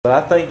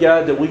But I thank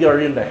God that we are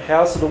in the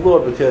house of the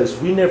Lord, because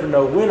we never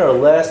know when our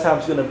last time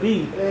is going to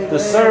be to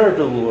serve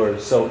the Lord.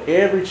 So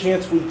every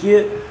chance we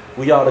get,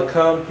 we ought to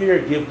come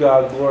here, give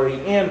God glory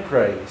and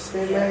praise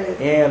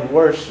and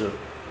worship.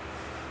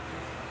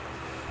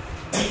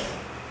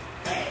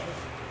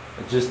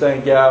 And just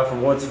thank God for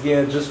once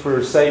again, just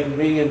for saving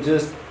me and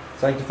just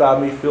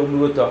sanctify me, fill me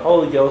with the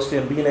Holy Ghost,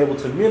 and being able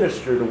to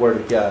minister the Word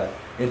of God.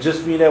 And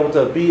just being able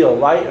to be a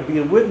light and be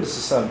a witness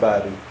to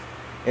somebody.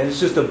 And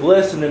it's just a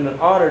blessing and an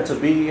honor to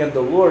be in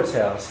the Lord's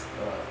house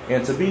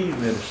and to be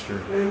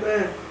ministered.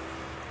 Amen.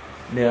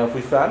 Now, if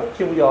we find it,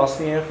 can we all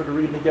stand for the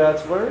reading of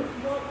God's Word?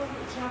 What was the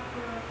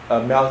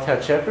chapter?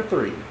 Malachi chapter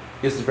 3.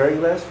 It's the very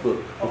last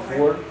book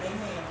before.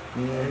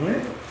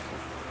 Amen.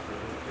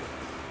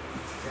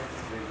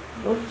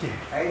 Okay.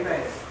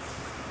 Amen.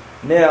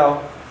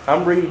 Now,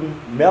 I'm reading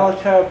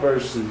Malachi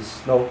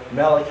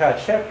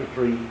chapter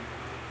 3,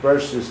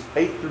 verses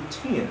 8 through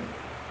 10.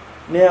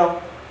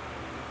 Now,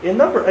 in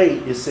number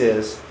 8 it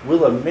says,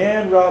 "Will a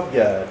man rob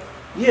God?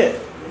 Yet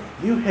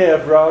you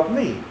have robbed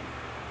me.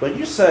 But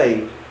you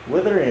say,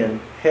 wherein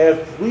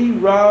have we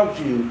robbed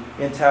you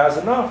in tithes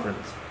and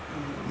offerings?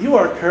 You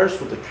are cursed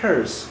with a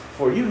curse,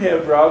 for you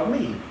have robbed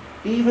me,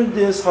 even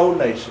this whole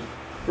nation.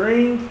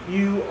 Bring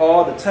you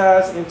all the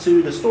tithes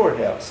into the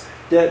storehouse,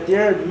 that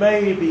there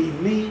may be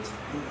meat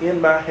in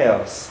my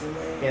house.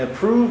 And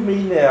prove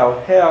me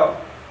now how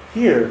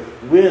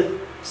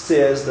herewith,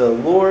 says the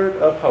Lord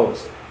of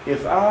hosts,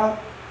 if I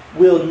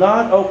will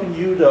not open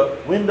you the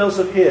windows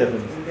of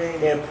heaven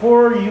and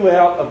pour you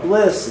out a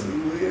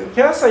blessing."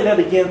 Can I say that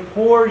again?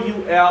 Pour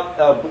you out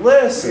a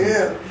blessing,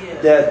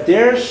 that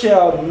there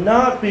shall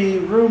not be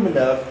room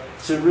enough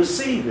to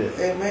receive it.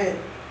 Amen.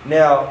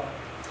 Now,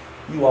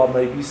 you all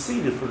may be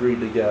seated for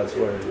reading God's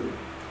Word.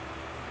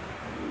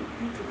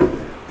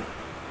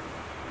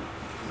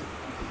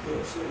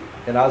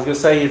 And I was going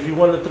to say, if you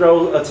want to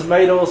throw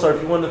tomatoes or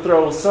if you want to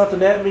throw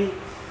something at me,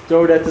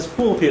 throw it at this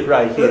pulpit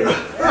right here.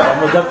 I'm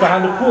going to duck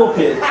behind the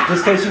pulpit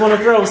just in case you want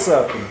to throw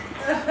something.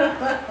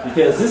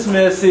 Because this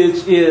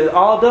message is,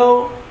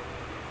 although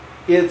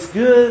it's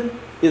good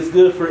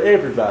for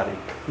everybody.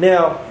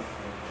 Now,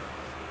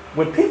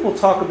 when people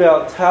talk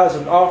about tithes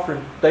and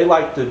offering, they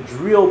like to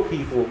drill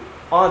people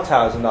on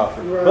tithes and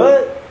offering. Right.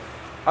 But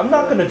I'm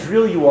not going to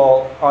drill you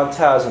all on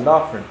tithes and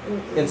offering.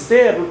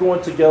 Instead, we're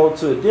going to go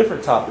to a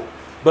different topic.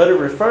 But it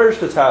refers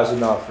to tithes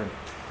and offering.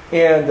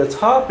 And the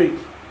topic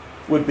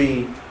would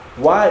be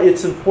why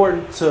it's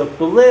important to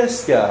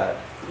bless God.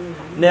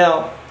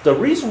 Now, the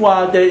reason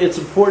why that it's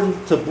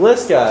important to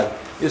bless God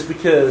is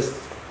because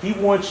He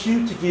wants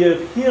you to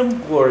give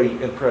Him glory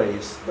and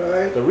praise.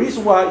 Right. The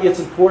reason why it's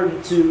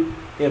important to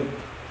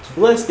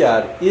bless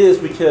God is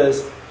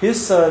because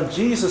His Son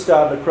Jesus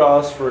died on the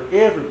cross for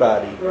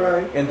everybody.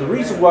 Right. And the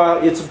reason why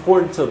it's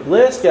important to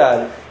bless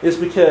God is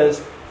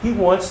because He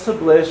wants to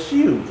bless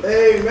you.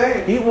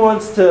 Amen. He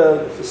wants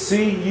to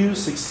see you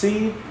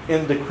succeed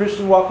in the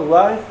Christian walk of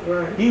life.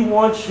 Right. He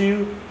wants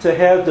you to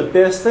have the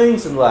best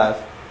things in life.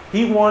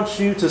 He wants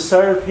you to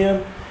serve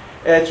Him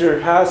at your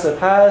highest of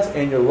highs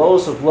and your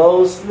lowest of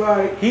lows.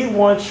 Right. He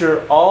wants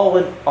your all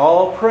in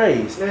all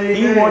praise. Amen.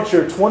 He wants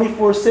your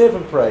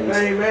 24/7 praise.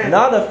 Amen.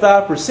 Not a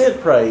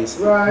 5% praise.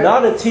 Right.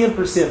 Not a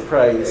 10%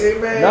 praise.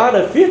 Amen. Not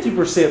a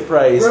 50%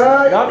 praise.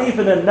 Right. Not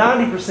even a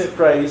 90%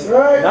 praise.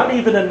 Right. Not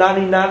even a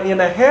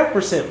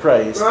 99.5%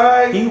 praise.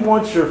 Right. He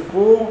wants your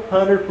full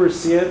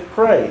 100%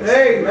 praise.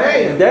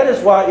 Amen. And that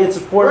is why it's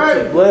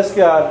important to bless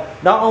God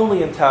not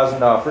only in tithes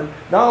and offering.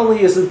 Not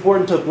only is it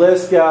important to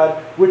bless God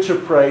with your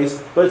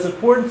praise, but it's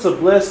important to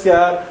bless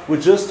God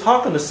with just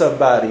talking to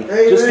somebody.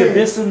 Amen. Just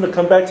convince them to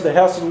come back to the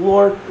house of the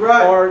Lord.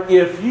 Right. Or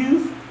if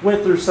you've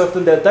went through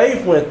something that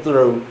they've went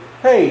through,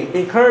 hey,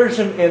 encourage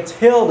them and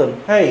tell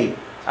them, hey,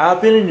 I've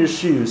been in your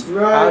shoes.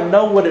 Right. I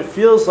know what it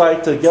feels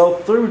like to go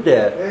through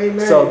that. Amen.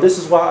 So this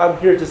is why I'm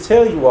here to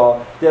tell you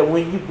all that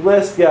when you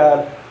bless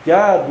God,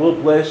 God will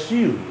bless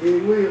you. He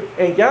will.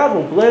 And God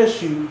will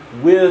bless you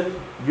with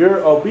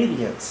your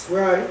obedience.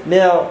 Right.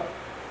 Now,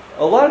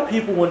 a lot of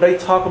people, when they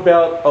talk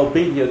about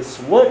obedience,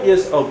 what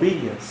is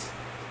obedience?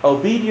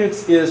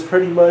 Obedience is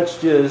pretty much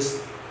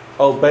just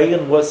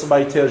obeying what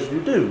somebody tells you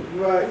to do.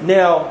 Right.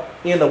 Now,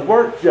 in a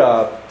work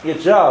job,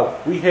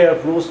 we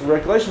have rules and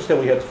regulations that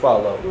we have to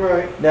follow.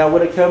 Right. Now,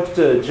 when it comes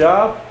to a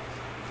job,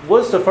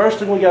 what's the first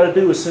thing we got to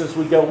do as soon as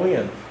we go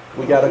in?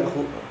 We got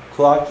to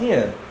clock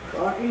in.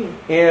 Clock in.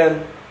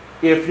 And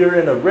if you're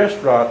in a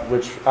restaurant,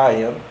 which I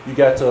am, you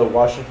got to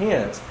wash your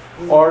hands.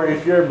 Or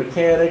if you're a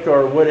mechanic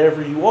or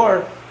whatever you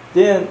are,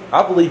 then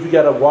I believe you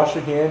got to wash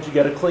your hands, you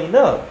got to clean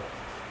up.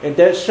 And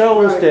that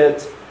shows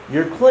that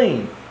you're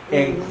clean.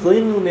 And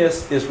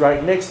cleanliness is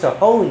right next to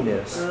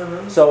holiness.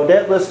 So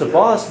that lets the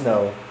boss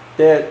know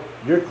that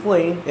you're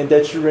clean and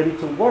that you're ready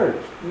to work.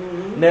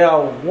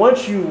 Now,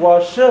 once you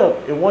wash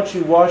up and once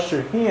you wash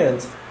your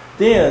hands,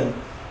 then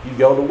you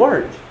go to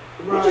work.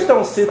 You just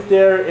don't sit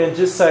there and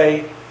just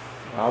say,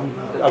 I'm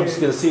just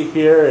going to sit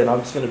here and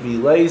I'm just going to be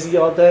lazy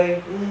all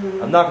day.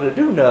 I'm not going to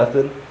do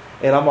nothing.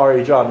 And I'm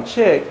already drawing a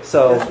check,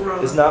 so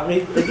it's not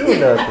me to do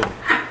nothing.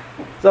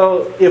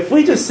 So if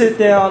we just sit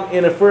down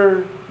and if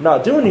we're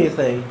not doing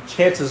anything,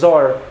 chances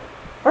are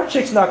our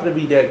check's not going to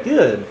be that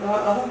good.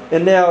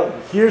 And now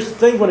here's the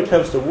thing when it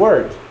comes to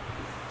work.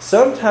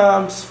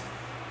 Sometimes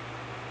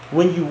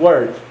when you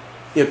work,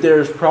 if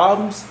there's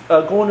problems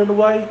going in the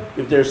way,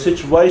 if there's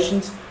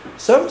situations,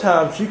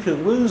 sometimes you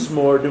can lose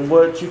more than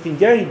what you can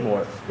gain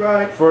more.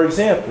 Right. For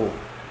example,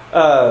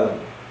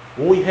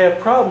 when we have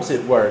problems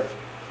at work,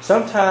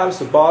 sometimes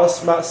the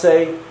boss might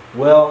say,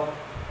 well,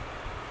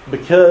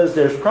 because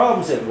there's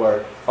problems at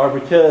work or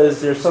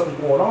because there's something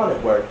going on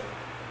at work,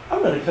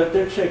 I'm going to cut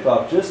their check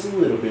off just a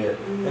little bit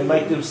and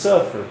make them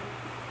suffer.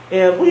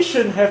 And we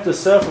shouldn't have to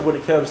suffer when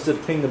it comes to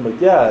the kingdom of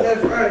God.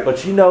 That's right.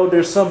 But you know,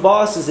 there's some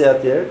bosses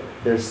out there,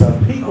 there's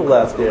some people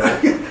out there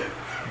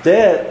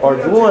that are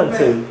going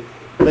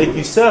to make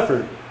you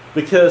suffer.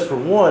 Because for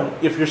one,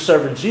 if you're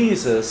serving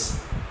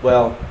Jesus,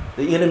 well,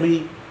 the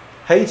enemy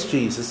hates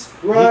Jesus.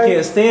 Right. He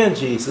can't stand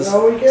Jesus.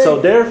 No, he can't. So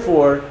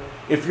therefore,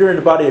 if you're in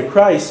the body of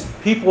Christ,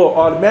 people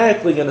are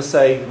automatically going to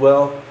say,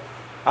 well,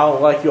 I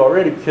don't like you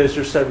already because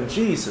you're serving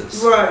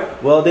Jesus.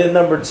 Right. Well, then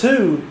number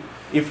two,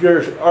 if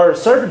you're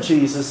serving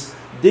Jesus,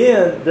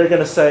 then they're going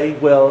to say,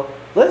 well,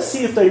 let's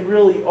see if they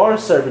really are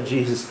serving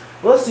Jesus.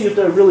 Let's see if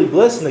they're really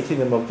blessing the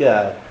kingdom of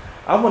God.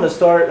 I'm going to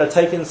start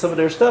taking some of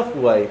their stuff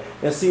away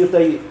and see if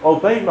they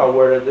obey my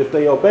word, if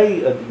they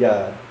obey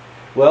God.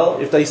 Well,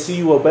 if they see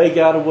you obey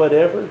God or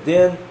whatever,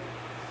 then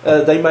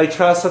they may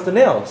try something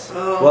else.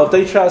 Well, if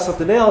they try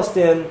something else,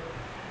 then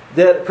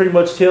that pretty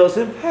much tells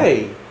them,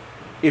 hey,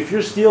 if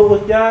you're still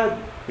with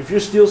God, if you're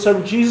still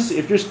serving Jesus,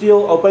 if you're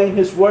still obeying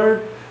His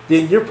word,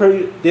 then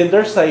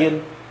they're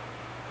saying,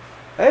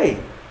 hey,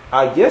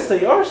 I guess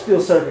they are still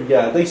serving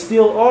God. They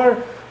still are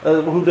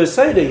who they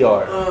say they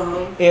are.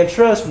 And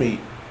trust me,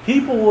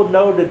 people will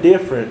know the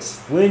difference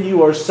when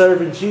you are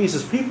serving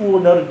Jesus. People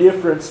will know the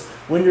difference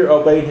when you're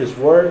obeying His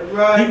word.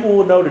 Right. People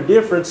will know the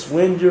difference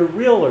when you're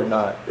real or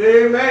not.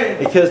 Amen.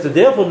 Because the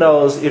devil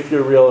knows if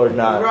you're real or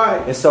not.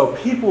 Right. And so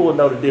people will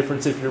know the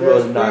difference if you're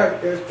real or not.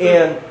 Right. That's true.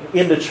 And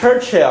in the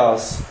church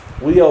house,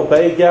 we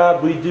obey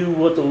God. We do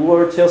what the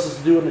Lord tells us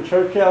to do in the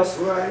church house.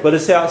 Right. But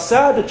it's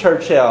outside the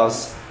church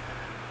house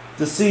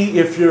to see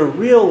if you're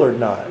real or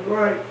not.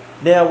 Right.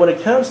 Now, when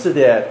it comes to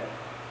that,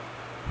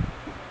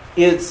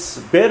 it's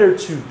better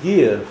to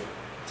give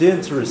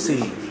than to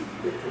receive.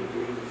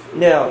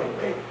 Now,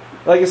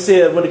 like I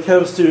said, when it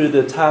comes to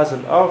the tithes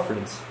and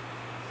offerings,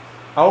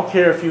 I don't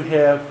care if you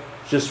have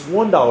just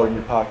 $1 in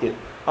your pocket.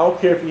 I don't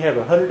care if you have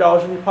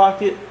 $100 in your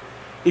pocket.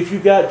 If you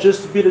got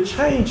just a bit of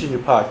change in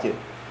your pocket.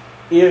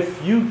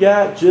 If you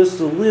got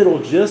just a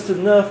little, just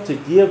enough to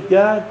give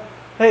God,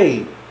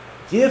 hey,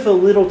 give a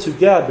little to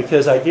God,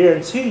 because I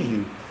guarantee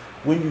you,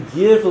 when you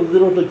give a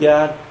little to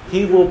God,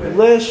 He will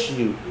bless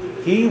you.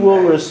 He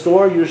will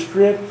restore your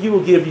strength. He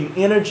will give you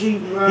energy.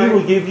 Right. He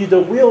will give you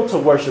the will to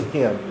worship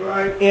Him.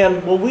 Right.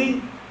 And when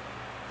we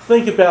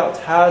think about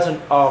tithes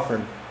and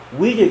offering,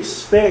 we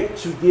expect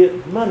to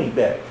get money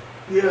back.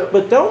 Yeah.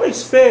 But don't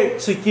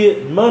expect to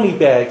get money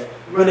back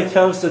when it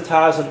comes to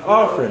tithes and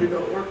offering. You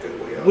don't work that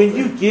way. When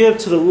you give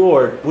to the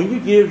Lord, when you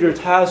give your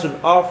tithes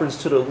and offerings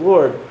to the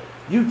Lord,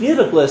 you get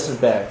a blessing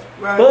back.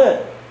 Right.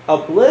 But a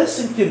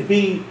blessing can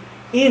be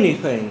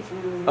anything.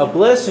 A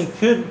blessing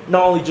could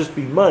not only just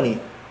be money,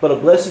 but a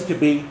blessing could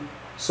be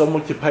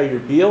someone could pay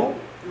your bill.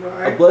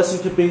 Right. A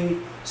blessing could be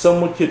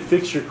someone could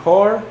fix your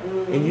car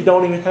and you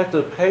don't even have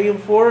to pay them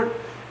for it.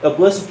 A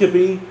blessing could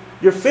be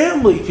your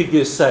family could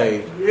get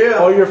saved.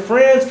 Yeah. Or your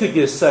friends could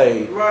get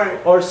saved. Right.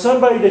 Or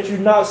somebody that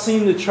you've not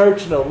seen in the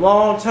church in a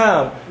long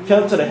time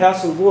come to the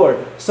house of the Lord.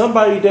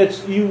 Somebody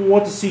that you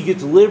want to see get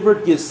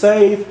delivered, get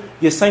saved,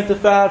 get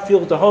sanctified,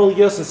 filled with the Holy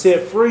Ghost and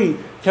set free,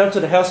 come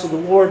to the house of the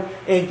Lord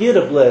and get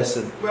a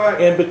blessing.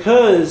 Right. And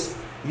because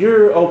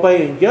you're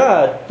obeying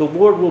God, the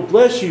Lord will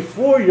bless you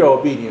for your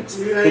obedience.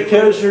 Yeah,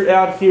 because you're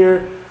out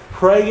here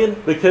praying,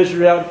 because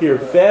you're out here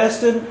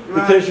fasting,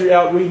 because you're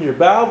out reading your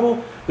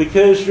Bible,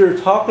 because you're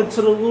talking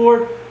to the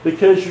Lord,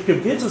 because you're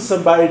convincing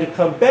somebody to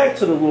come back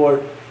to the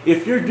Lord.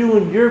 If you're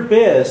doing your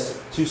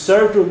best to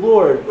serve the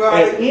Lord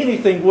at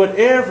anything,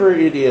 whatever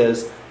it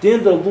is,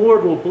 then the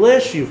Lord will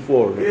bless you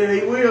for it. Yeah,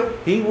 He will.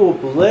 He will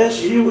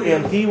bless you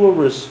and He will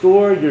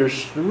restore your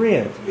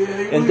strength. Yeah,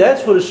 and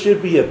that's what it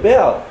should be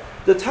about.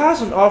 The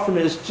tithes and offering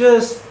is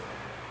just,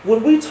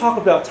 when we talk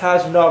about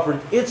tithes and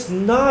offering, it's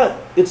not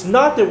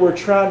that we're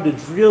trying to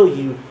drill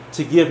you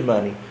to give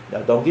money.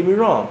 Now, don't get me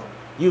wrong.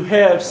 You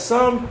have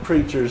some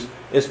preachers,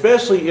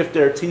 especially if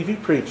they're TV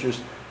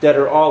preachers, that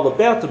are all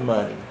about the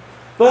money.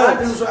 But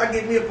I do, so I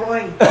get me a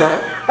plane.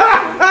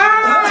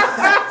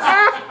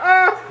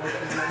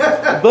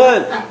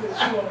 But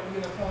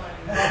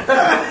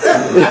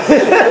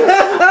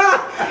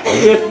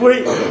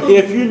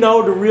if you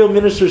know the real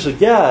ministers of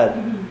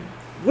God,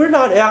 we're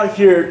not out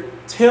here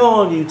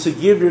telling you to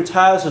give your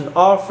tithes and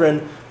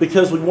offering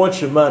because we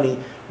want your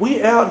money.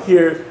 We out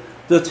here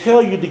to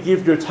tell you to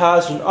give your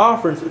tithes and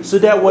offerings so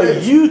that way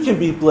you can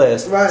be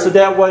blessed. Right. So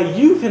that way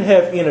you can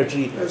have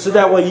energy. That's so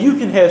that way you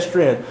can have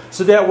strength.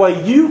 So that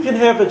way you can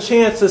have a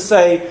chance to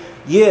say,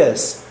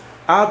 yes,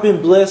 I've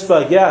been blessed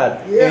by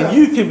God. Yeah. And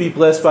you can be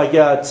blessed by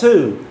God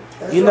too.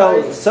 That's you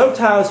know, right.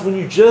 sometimes when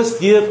you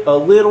just give a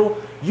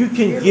little, you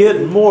can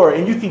get more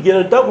and you can get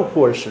a double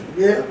portion.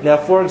 Yeah. Now,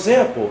 for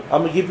example,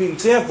 I'm going to give you an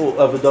example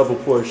of a double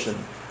portion.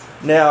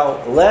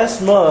 Now,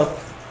 last month,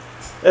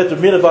 at the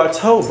mid of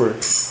October,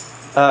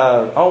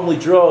 I only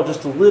draw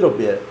just a little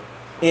bit.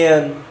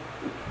 And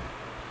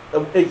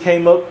it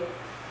came up,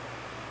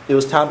 it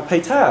was time to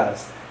pay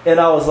tithes. And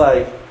I was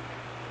like,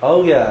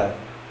 oh God,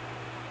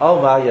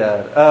 oh my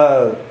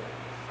God.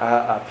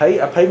 I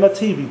paid my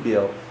TV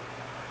bill.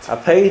 I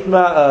paid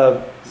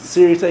my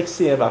Sirius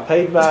XM. I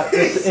paid my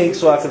Instant Ink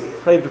so I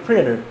could pay the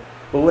printer.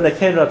 But when it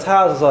came to tithes,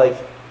 I was like,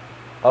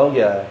 oh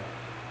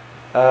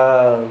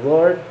God,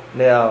 Lord,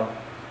 now,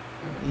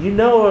 you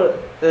know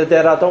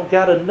that I don't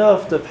got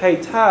enough to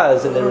pay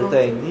tithes and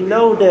everything. You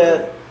know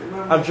that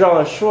I'm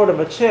drawing short of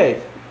a check.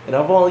 And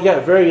I've only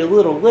got very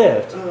little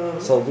left.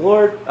 So,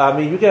 Lord, I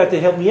mean, you got to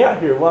help me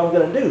out here. What I'm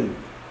going to do?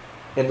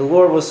 And the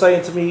Lord was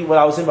saying to me when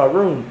I was in my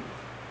room,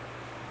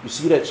 you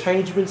see that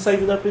change you've been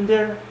saving up in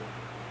there?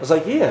 I was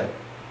like, yeah.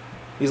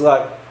 He's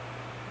like,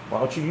 why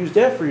don't you use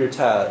that for your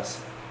tithes?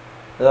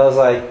 And I was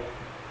like,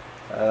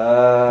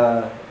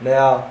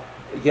 now,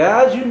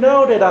 guys, you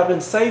know that I've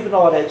been saving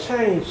all that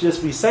change,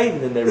 just be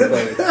saving and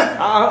everything.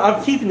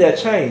 I'm keeping that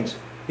change.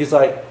 He's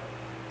like,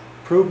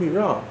 prove me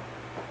wrong.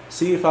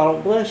 See if I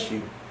don't bless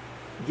you.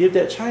 Give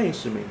that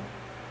change to me.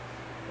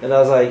 And I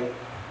was like,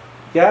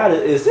 God,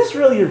 is this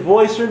really your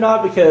voice or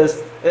not?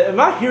 Because am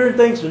I hearing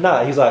things or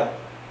not? He's like,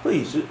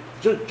 please,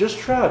 just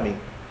try me.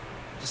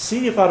 Just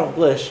see if I don't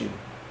bless you.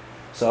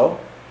 So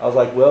I was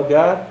like, well,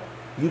 God,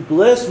 you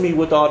blessed me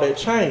with all that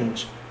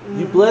change.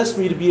 You blessed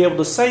me to be able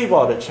to save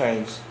all that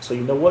change. So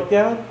you know what,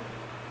 God?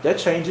 That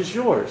change is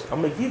yours.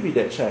 I'm going to give you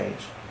that change.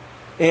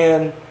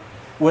 And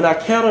when I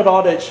counted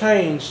all that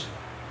change,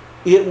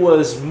 it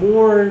was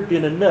more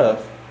than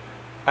enough.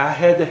 I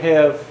had to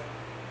have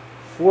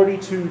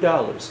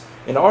 $42.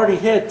 And I already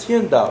had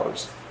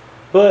 $10.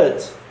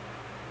 But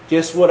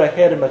guess what I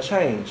had in my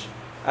change?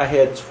 I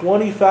had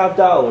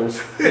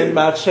 $25 in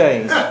my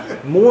change.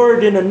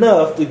 More than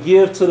enough to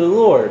give to the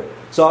Lord.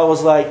 So I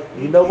was like,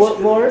 you know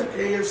what, Lord?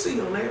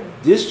 KFC on that.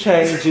 This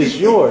change is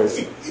yours.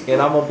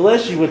 And I'm going to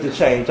bless you with the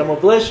change. I'm going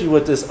to bless you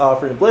with this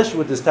offering and bless you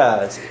with this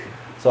tithes.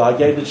 So I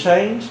gave the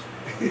change.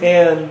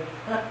 And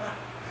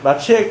my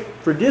check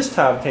for this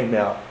time came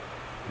out.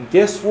 And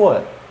guess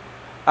what?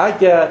 I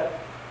got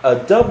a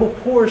double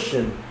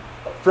portion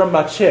from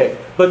my check.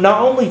 But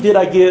not only did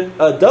I get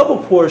a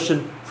double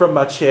portion from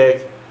my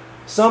check,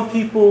 some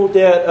people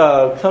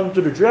that come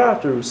to the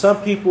drive-thru,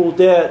 some people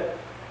that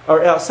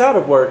are outside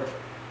of work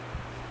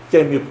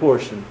gave me a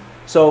portion.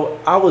 So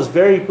I was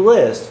very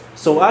blessed.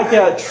 So I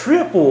got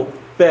triple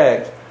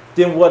back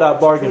than what I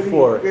bargained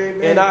for.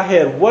 And I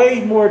had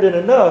way more than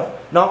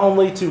enough, not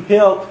only to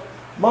help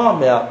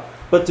mom out,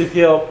 but to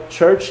help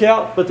church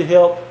out, but to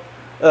help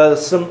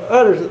some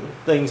other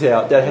things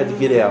out that I had to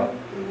get out.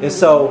 And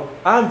so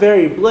I'm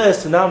very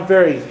blessed and I'm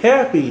very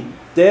happy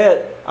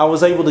that I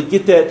was able to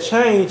get that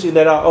change and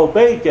that I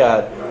obeyed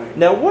God. Right.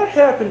 Now, what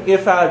happened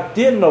if I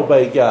didn't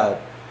obey God?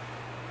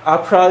 I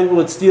probably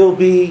would still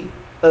be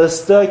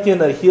stuck in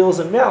the hills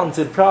and mountains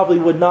and probably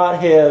would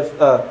not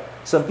have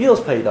some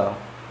bills paid off.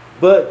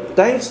 But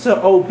thanks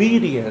to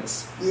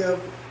obedience,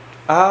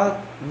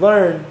 I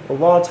learned a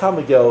long time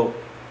ago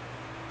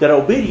that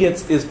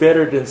obedience is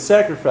better than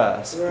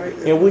sacrifice. Right.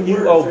 And when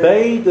you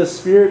obey the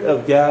Spirit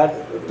of God,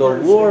 the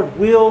Lord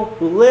will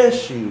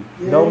bless you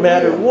no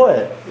matter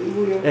what.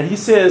 And He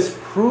says,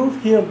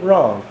 prove Him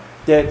wrong,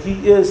 that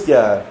He is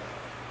God.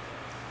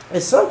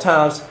 And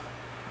sometimes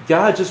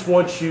God just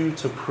wants you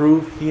to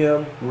prove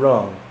Him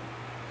wrong.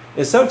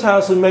 And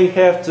sometimes we may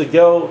have to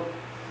go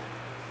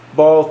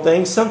borrow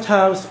things.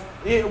 Sometimes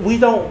we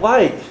don't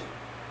like.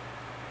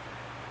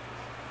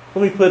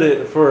 Let me put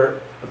it for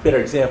a better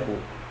example.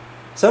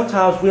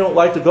 Sometimes we don't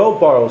like to go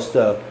borrow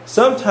stuff.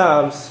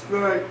 Sometimes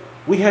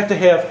we have to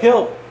have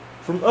help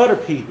from other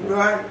people.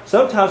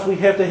 Sometimes we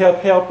have to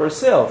help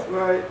ourselves.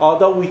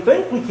 Although we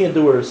think we can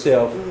do it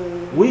ourselves,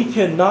 we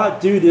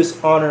cannot do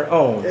this on our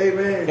own.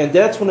 Amen. And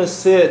that's when it's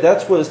said,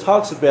 that's what it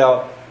talks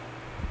about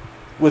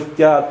with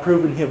God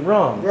proving Him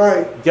wrong.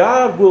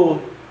 God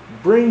will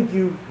bring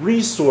you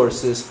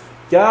resources.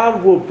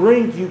 God will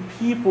bring you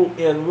people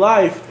in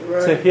life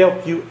to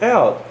help you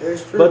out.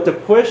 But the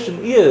question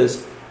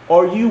is,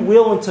 are you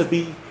willing to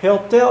be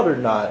helped out or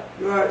not?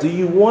 Do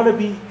you want to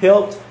be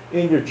helped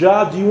in your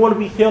job? Do you want to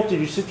be helped in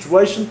your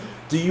situation?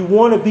 Do you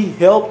want to be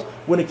helped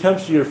when it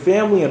comes to your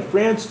family and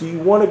friends? Do you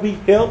want to be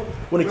helped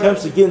when it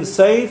comes to getting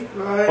saved?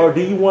 Or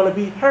do you want to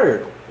be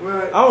hurt?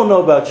 I don't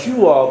know about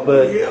you all,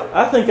 but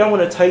I think I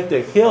want to take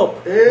the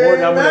help more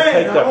than I want to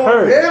take the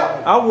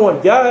hurt. I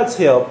want God's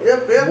help more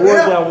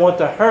than I want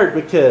the hurt,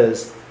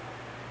 because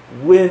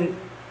when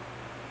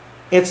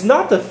it's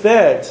not the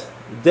fact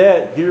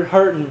that you're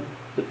hurting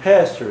the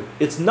pastor,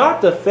 it's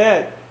not the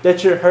fact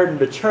that you're hurting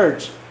the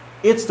church,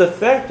 it's the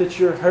fact that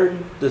you're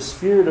hurting the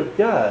Spirit of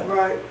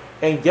God.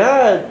 And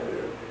God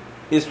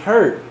is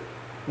hurt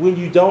when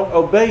you don't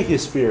obey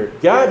His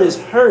Spirit. God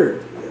is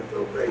hurt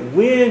obey.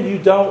 when you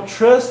don't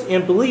trust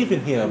and believe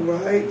in Him.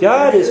 Right.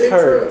 God has And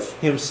hurt trust.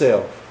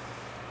 Himself.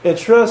 And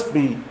trust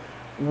me,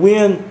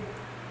 when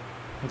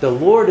the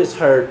Lord is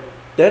hurt,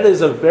 that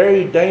is a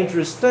very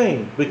dangerous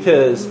thing,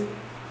 because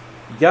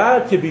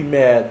God can be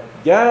mad,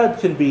 God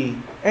can be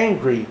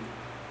angry,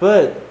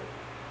 but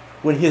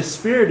when His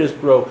spirit is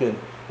broken,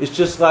 it's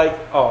just like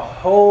a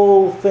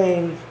whole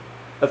thing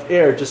of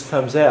air just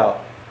comes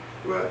out.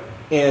 Right.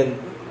 And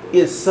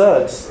it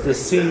sucks to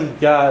see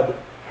God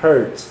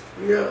hurt.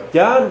 Yeah.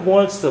 God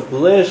wants to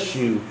bless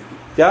you.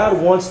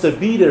 God wants to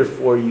be there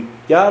for you.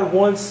 God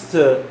wants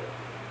to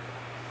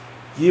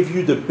give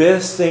you the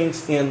best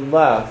things in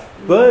life.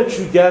 But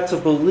you got to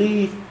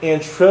believe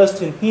and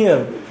trust in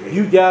Him.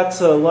 You got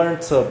to learn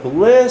to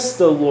bless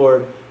the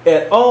Lord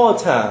at all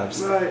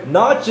times. Right.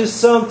 Not just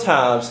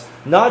sometimes.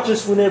 Not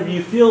just whenever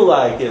you feel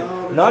like it.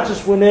 Not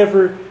just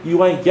whenever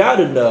you ain't got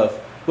enough.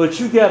 But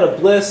you got to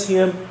bless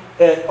Him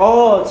at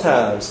all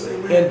times.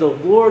 Amen. And the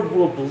Lord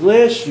will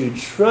bless you.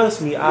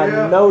 Trust me, I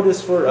Yeah. know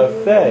this for a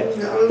fact.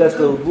 That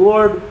the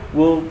Lord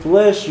will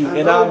bless you.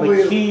 And I'm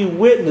a key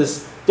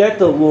witness that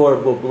the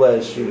Lord will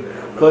bless you.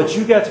 But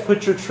you got to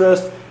put your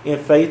trust and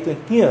faith in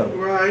Him.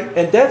 Right.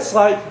 And that's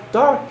like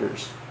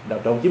doctors. Now,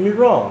 don't get me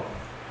wrong.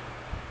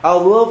 I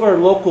love our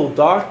local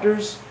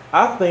doctors.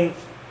 I think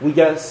we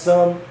got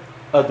some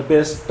of the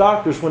best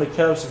doctors when it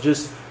comes to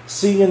just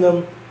seeing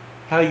them,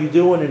 how you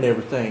doing and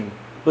everything.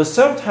 But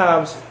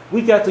sometimes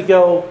we got to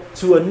go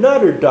to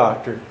another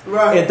doctor.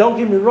 Right. And don't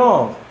get me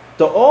wrong.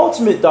 The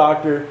ultimate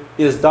doctor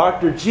is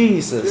Dr.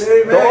 Jesus.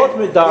 Amen. The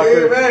ultimate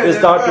doctor Amen. is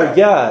That's Dr. right.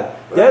 God.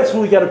 That's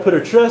who we got to put our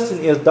trust in,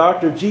 is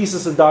Dr.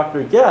 Jesus and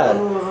Dr.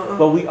 God.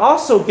 But we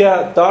also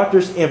got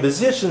doctors and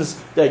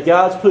physicians that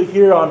God's put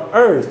here on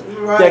earth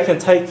that can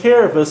take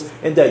care of us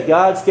and that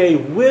God's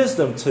gave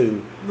wisdom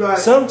to. Right.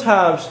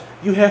 Sometimes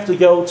you have to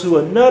go to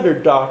another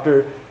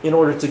doctor in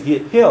order to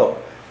get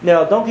help.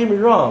 Now, don't get me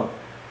wrong.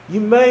 You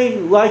may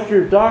like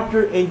your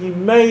doctor and you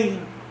may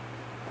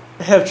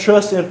have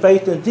trust and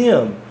faith in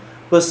them.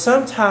 But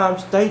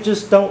sometimes they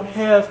just don't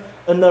have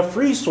enough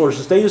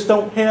resources. They just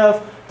don't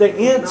have the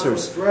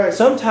answers. Right.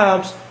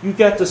 Sometimes you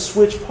got to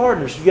switch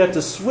partners. You got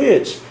to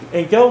switch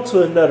and go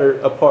to another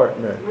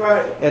partner.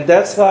 Right. And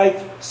that's like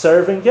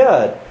serving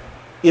God.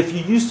 If you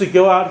used to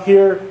go out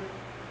here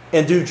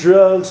and do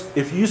drugs,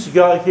 if you used to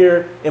go out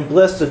here and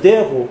bless the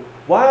devil,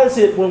 why is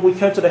it when we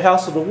come to the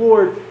house of the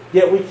Lord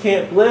yet we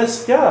can't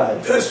bless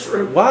God? That's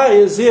true. Why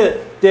is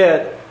it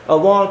that a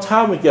long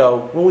time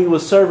ago, when we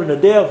was serving the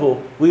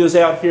devil, we was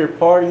out here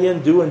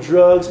partying, doing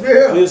drugs,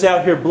 Yeah. we was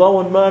out here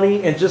blowing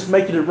money and just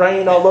making it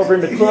rain all over in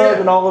the club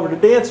and all over the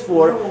dance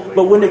floor.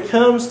 But when it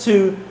comes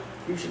to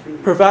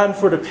providing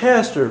for the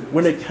pastor,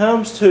 when it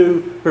comes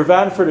to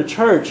providing for the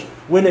church,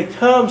 when it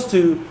comes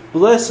to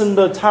blessing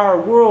the entire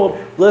world,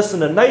 blessing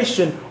the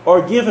nation,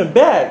 or giving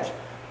back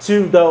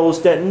to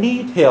those that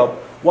need help,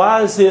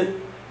 why is it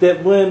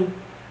that when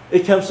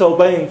it comes to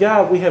obeying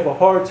God, we have a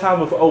hard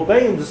time of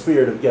obeying the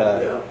Spirit of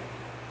God? Yeah.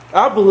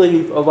 I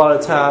believe a lot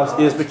of times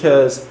is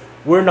because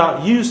we're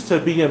not used to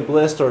being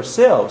blessed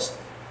ourselves.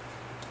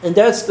 And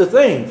that's the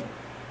thing.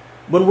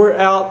 When we're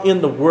out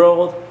in the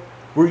world,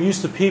 we're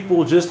used to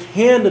people just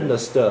handing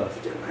us stuff.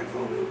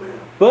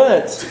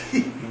 But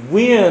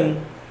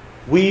when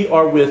we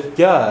are with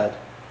God,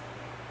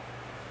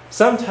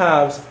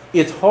 sometimes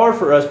it's hard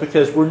for us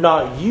because we're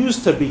not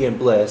used to being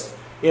blessed.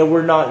 And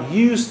we're not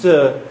used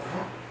to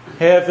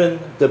having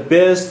the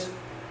best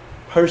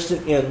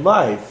person in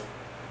life.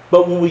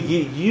 But when we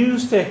get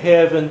used to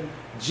having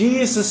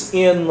Jesus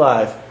in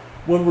life,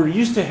 when we're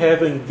used to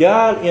having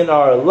God in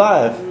our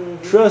life,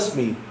 trust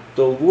me,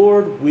 the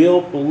Lord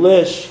will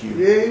bless you.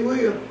 Yeah, He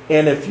will.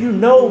 And if you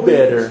know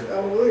better,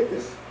 I'm a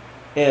witness.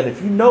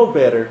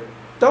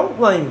 don't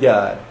blame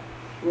God.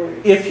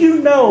 Right. If you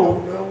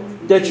know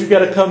that you got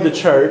to come to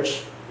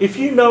church, if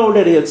you know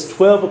that it's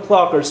 12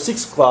 o'clock or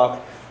 6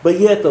 o'clock, but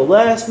yet at the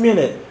last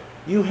minute,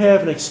 you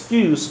have an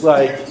excuse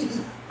like,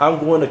 I'm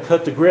going to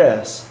cut the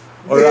grass,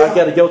 or I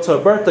got to go to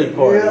a birthday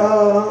party,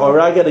 or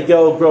I got to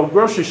go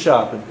grocery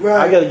shopping,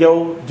 I got to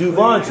go do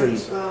laundry.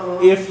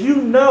 If you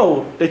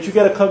know that you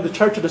got to come to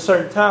church at a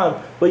certain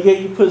time, but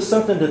yet you put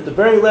something at the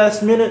very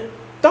last minute,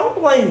 don't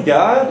blame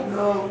God.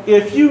 No.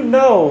 If you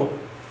know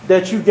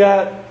that you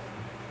got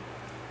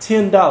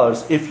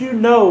 $10, if you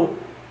know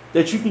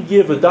that you can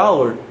give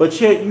 $1, but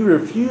yet you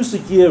refuse to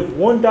give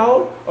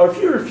 $1, or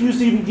if you refuse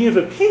to even give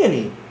a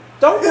penny,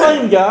 don't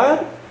blame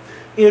God.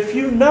 If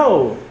you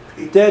know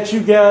that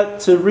you got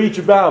to read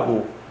your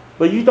Bible,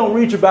 but you don't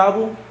read your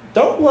Bible,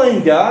 don't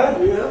blame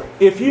God. Yeah.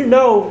 If you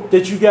know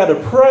that you got to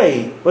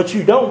pray, but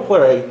you don't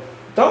pray,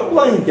 don't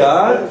blame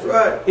God. That's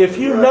right. If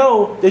you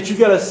know that you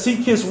got to seek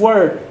His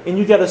Word and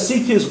you got to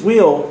seek His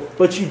will,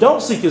 but you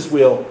don't seek His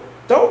will,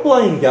 don't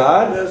blame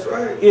God. That's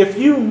right. If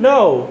you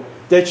know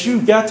that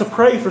you got to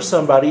pray for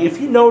somebody,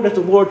 if you know that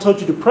the Lord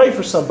told you to pray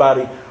for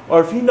somebody,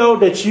 or if you know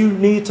that you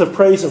need to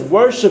praise and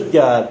worship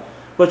God,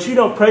 but you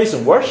don't praise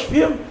and worship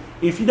Him,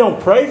 if you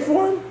don't pray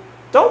for Him,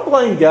 don't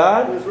blame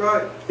God. That's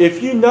right.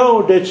 If you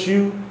know that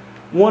you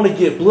want to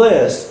get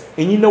blessed,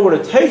 and you know what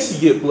it takes to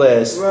get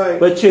blessed, Right.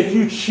 but yet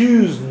you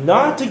choose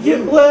not to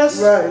get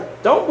blessed,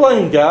 Right. don't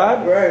blame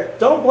God. Right.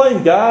 Don't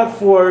blame God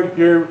for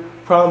your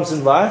problems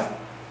in life.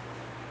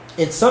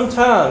 And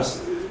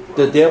sometimes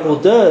the devil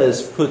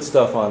does put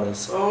stuff on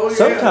us. Oh, yeah.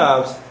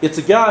 Sometimes it's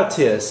a God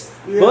test.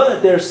 Yeah.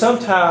 But there's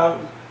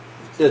sometimes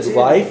it's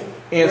life,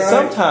 and Right.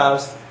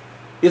 sometimes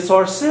it's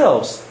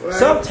ourselves. Right.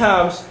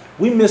 Sometimes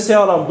we miss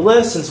out on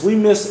blessings. We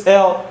miss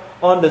out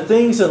on the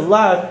things in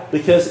life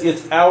because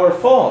it's our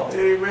fault.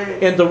 Amen.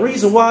 And the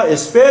reason why,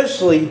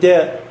 especially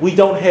that we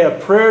don't have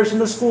prayers in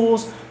the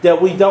schools,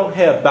 that we don't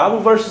have Bible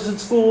verses in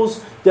schools,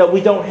 that we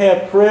don't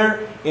have prayer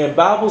and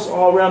Bibles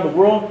all around the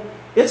world,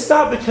 it's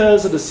not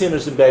because of the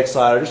sinners and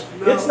backsliders.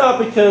 No. It's not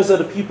because of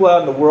the people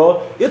out in the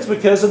world. It's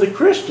because of the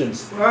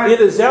Christians. Right.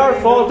 It is our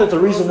fault that the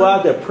reason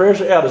why that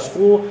prayers are out of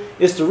school.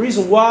 It's the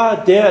reason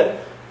why that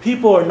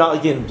people are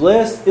not getting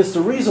blessed. It's the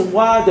reason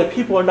why that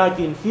people are not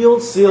getting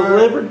healed, sealed, Right.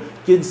 delivered,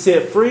 getting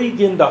set free,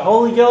 getting the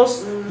Holy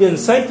Ghost, getting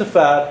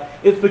sanctified.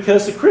 It's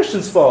because the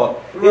Christians' fault.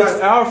 Right. It's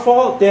our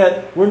fault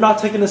that we're not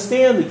taking a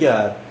stand to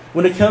God.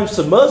 When it comes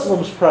to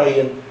Muslims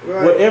praying,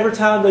 Right. whatever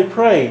time they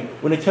pray,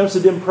 when it comes to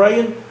them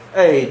praying,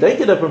 hey, they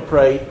get up and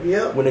pray.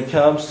 Yep. When it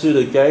comes to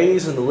the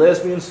gays and the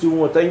lesbians doing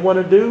what they want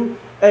to do,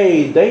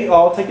 hey, they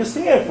all take a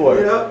stand for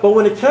it. Yep. But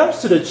when it comes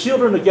to the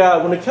children of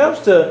God, when it comes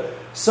to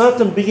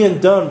something being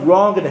done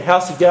wrong in the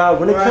house of God,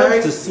 when it Right,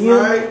 comes to sin,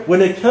 right.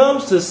 when it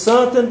comes to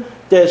something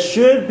that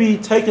should be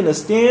taking a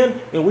stand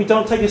and we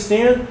don't take a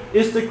stand,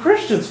 it's the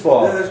Christians'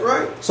 fault. That's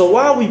right. So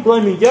why are we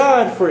blaming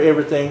God for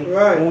everything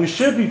Right. when we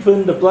should be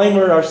putting the blame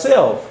on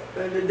ourselves?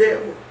 And the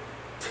devil.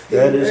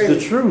 That is the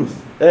truth.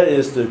 That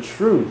is the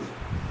truth.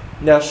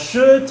 Now,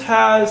 should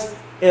tithes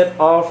and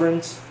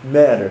offerings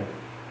matter?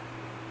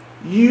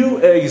 You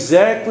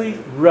exactly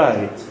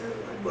right.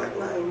 Black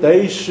Lives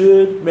They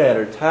should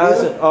matter.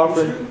 Tithes Yeah, and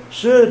offerings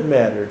should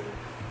matter.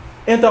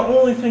 And the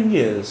only thing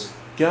is,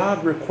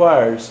 God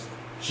requires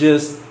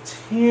just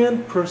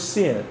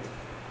 10%.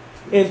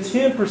 And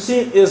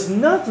 10% is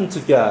nothing to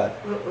God.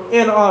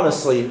 And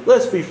honestly,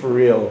 let's be for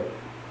real.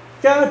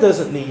 God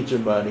doesn't need your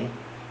money.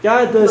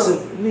 God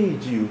doesn't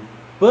need you.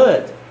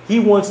 But He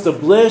wants to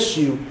bless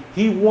you.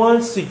 He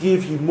wants to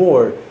give you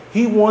more.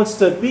 He wants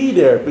to be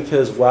there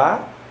because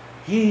why?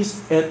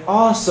 He's an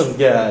awesome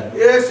God.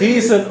 Yes, He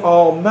He's is. an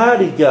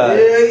almighty God.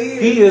 Yeah, He is.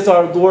 He is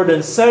our Lord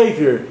and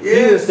Savior. He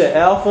Yes. is the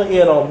Alpha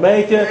and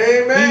Omega.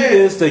 Amen. He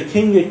is the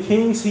King of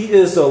Kings. He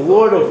is the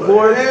Lord of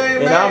Lords.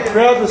 Amen. And I'm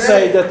proud to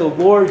say Amen. that the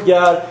Lord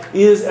God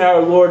is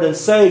our Lord and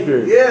Savior.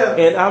 Yeah.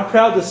 And I'm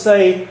proud to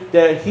say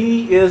that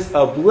He is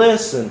a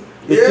blessing.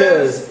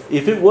 Because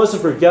if it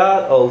wasn't for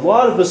God, a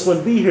lot of us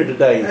wouldn't be here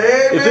today.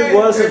 Amen. If it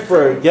wasn't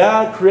for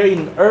God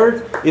creating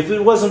earth, if it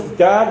wasn't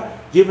God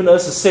giving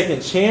us a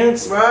second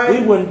chance, Right.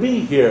 we wouldn't be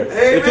here.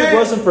 If it Amen.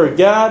 wasn't for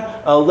God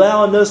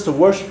allowing us to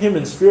worship Him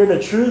in spirit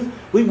and truth,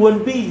 we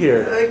wouldn't be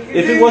here. Thank you,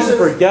 If it wasn't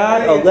for Jesus.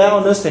 God Thank you,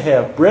 allowing us to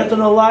have breath in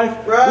our life,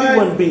 Right. we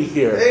wouldn't be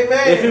here.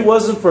 Amen. If it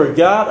wasn't for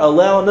God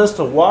allowing us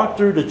to walk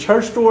through the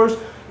church doors,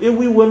 we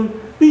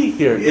wouldn't be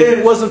here. If it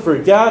Yes. wasn't for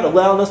God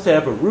allowing us to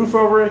have a roof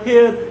over our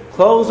head,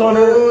 clothes on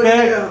our Oh,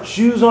 back, yeah.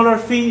 shoes on our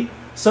feet,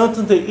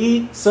 something to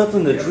eat,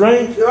 something to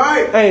drink,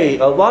 Right. hey,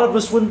 a lot of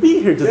us wouldn't be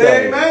here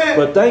today. Amen.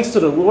 But thanks to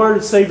the Lord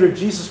and Savior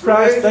Jesus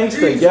Christ, Praise thanks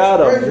Jesus. to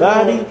God Praise the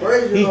Almighty, Lord.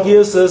 Praise the He Lord.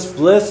 gives us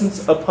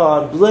blessings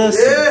upon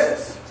blessings.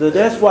 Yes. So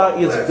that's why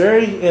it's Blessings.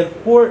 very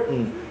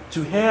important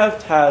to have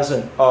tithes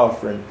and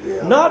offering.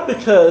 Yeah. Not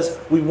because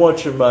we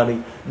want your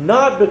money,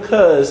 not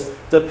because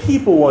the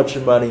people want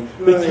your money,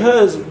 Right.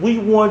 because we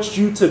want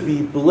you to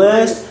be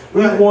blessed.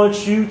 Right. We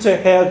want you to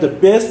have the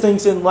best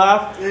things in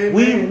life. Amen.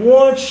 We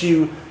want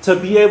you to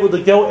be able to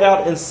go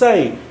out and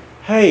say,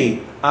 hey,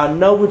 I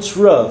know it's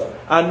rough.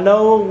 I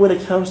know when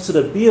it comes to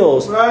the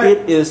bills, Right.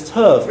 it is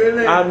tough. Been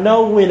there. I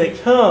know when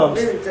it comes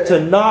Been there. to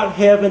not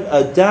having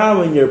a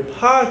dime in your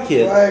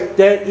pocket, Right.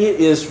 that it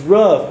is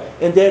rough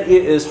and that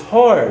it is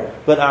hard.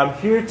 But I'm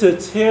here to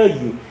tell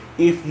you,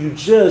 if you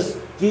just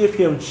give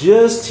Him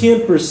just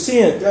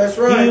 10%, That's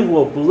right. He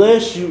will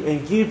bless you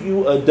and give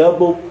you a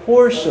double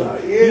portion.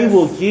 Yes. He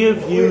will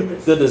give you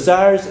the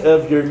desires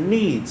of your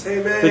needs.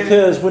 Amen.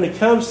 Because when it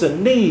comes to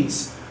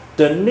needs,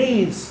 the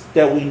needs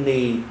that we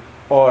need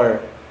are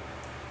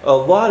a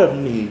lot of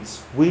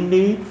needs. We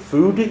need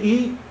food to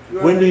eat. We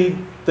Right. need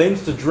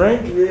things to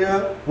drink. Yeah.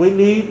 We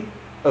need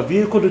a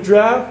vehicle to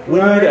drive. We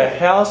Right. need a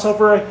house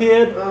over our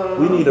head.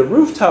 We need a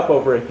rooftop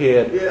over our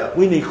head. Yeah.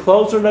 We need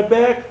clothes on our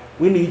back.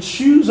 We need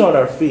shoes on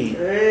our feet.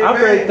 Amen. I'm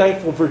very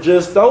thankful for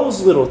just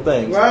those little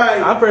things. Right.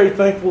 I'm very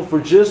thankful for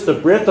just the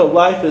breath of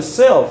life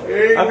itself.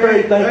 Amen. I'm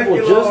very thankful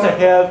Thank you, just to Lord.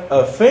 have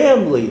a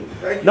family.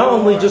 Thank you, Not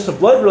only Lord. just a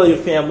blood-related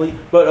family,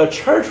 but a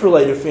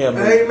church-related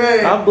family.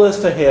 Amen. I'm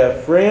blessed to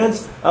have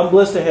friends. I'm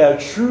blessed to have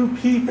true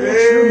people,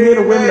 true men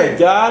and women Amen. of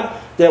God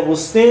that will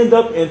stand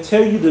up and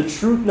tell you the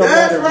truth no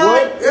That's matter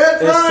right. what.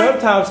 That's And right.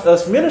 sometimes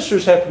us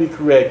ministers have to be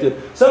corrected.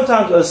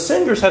 Sometimes us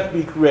singers have to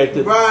be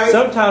corrected. Right.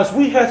 Sometimes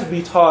we have to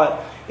be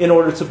taught in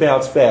order to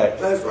bounce back.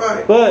 That's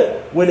right.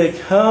 But when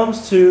it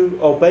comes to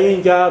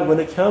obeying God, when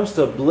it comes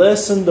to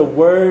blessing the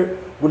Word,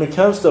 when it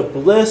comes to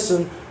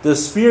blessing the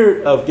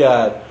Spirit of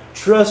God.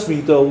 Trust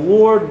me, the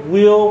Lord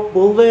will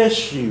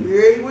bless you.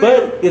 Yeah, He will.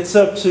 But it's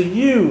up to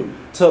you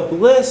to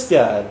bless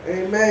God.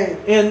 Amen.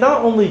 And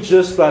not only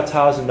just by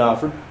tithes and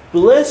offering.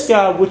 Bless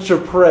God with your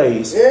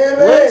praise. Amen.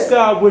 Bless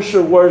God with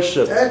your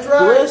worship. That's right.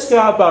 Bless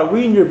God by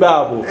reading your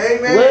Bible.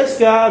 Amen. Bless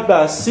God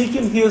by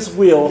seeking His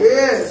will.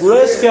 Yes.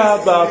 Bless Yes.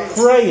 God by Amen.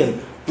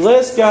 praying.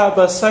 Bless God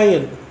by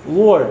saying,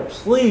 Lord,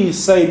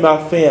 please save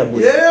my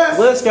family. Yes.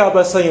 Bless God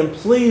by saying,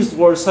 please,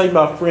 Lord, save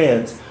my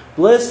friends.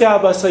 Bless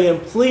God by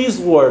saying, please,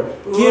 Lord,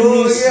 give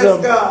me yes,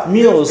 some God.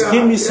 meals. Yes, God.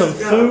 Give me Yes, some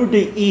God. food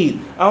to eat.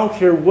 I don't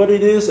care what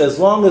it is, as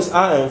long as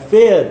I am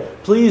fed.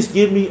 Please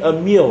give me a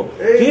meal.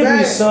 Amen. Give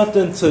me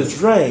something to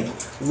drink.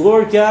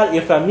 Lord God,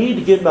 if I need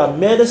to get my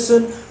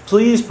medicine,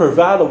 please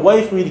provide a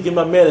way for me to get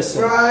my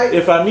medicine. Right.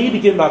 If I need to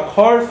get my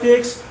car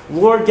fixed,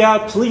 Lord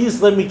God,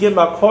 please let me get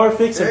my car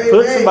fixed and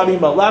put Amen. somebody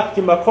in my life to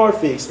get my car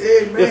fixed.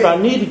 Amen. If I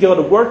need to go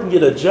to work and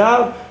get a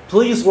job,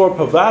 please, Lord,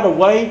 provide a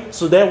way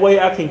so that way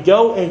I can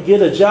go and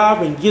get a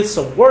job and get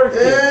some work in.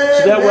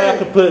 So that way I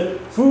can put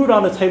food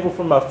on the table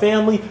for my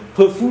family,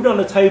 put food on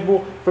the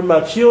table for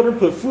my children,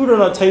 put food on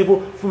the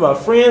table for my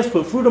friends,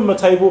 put food on the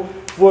table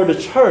for the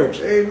church,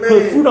 Amen.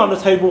 put food on the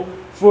table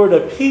for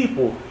the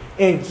people,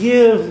 and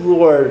give,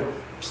 Lord,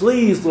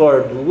 please,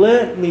 Lord,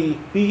 let me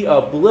be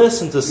a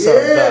blessing to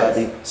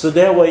somebody. Yes. So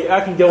that way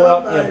I can go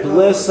out and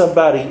bless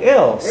somebody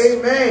else.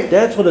 Amen.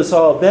 That's what it's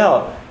all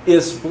about.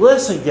 It's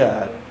blessing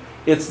God.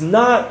 It's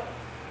not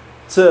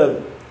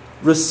to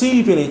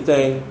receive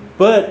anything,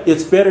 but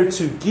it's better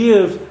to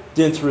give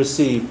than to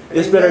receive.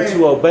 It's better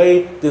to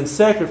obey than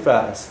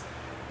sacrifice.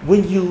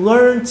 When you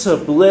learn to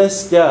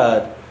bless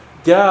God,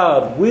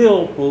 God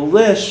will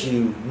bless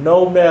you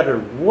no matter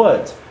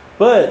what.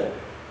 But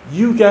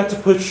you got to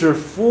put your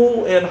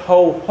full and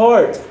whole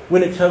heart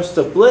when it comes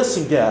to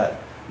blessing God.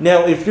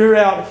 Now, if you're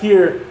out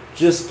here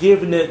just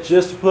giving it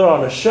just to put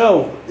on a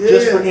show,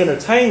 just for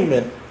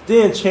entertainment,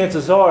 then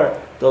chances are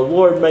the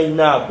Lord may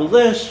not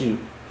bless you.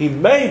 He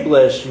may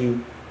bless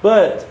you,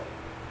 but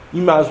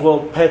you might as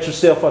well pat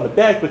yourself on the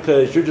back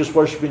because you're just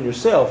worshiping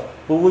yourself.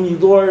 But when you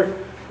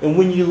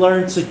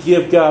learn to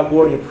give God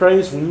glory and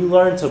praise, when you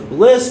learn to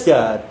bless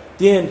God,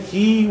 then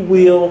He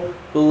will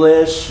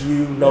bless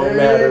you no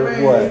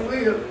matter what.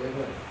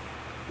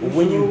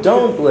 When you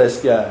don't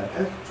bless God,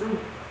 That's true.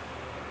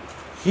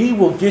 He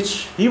will get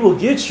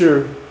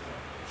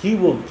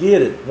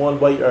it one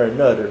way or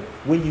another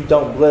when you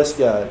don't bless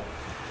God.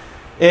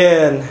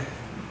 And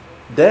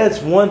that's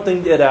one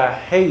thing that I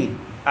hate.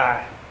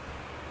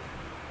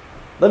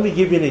 Let me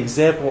give you an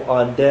example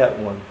on that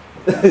one.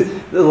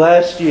 The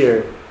last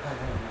year,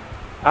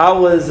 I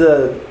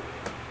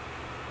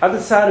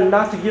decided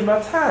not to give my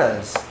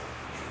tithes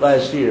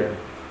last year.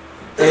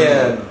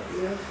 And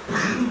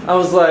I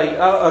was like,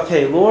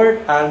 okay,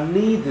 Lord, I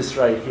need this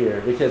right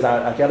here because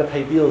I got to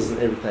pay bills and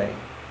everything.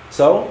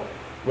 So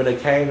when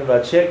it came to my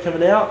check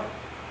coming out,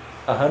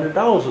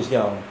 $100 was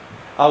gone.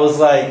 I was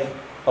like,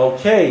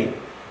 okay,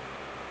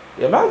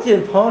 am I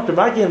getting punked? Am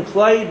I getting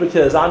played?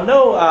 Because I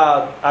know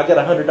I got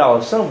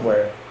 $100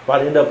 somewhere,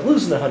 but I ended up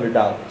losing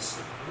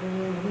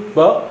 $100.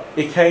 But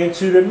it came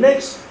to the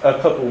next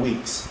couple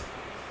weeks.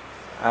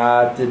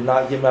 I did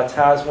not get my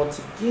tithes once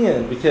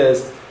again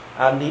because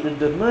I needed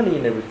the money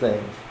and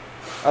everything.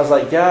 I was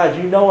like, God,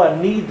 you know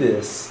I need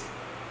this.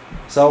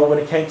 So when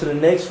it came to the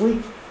next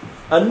week,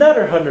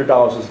 another $100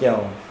 was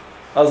gone.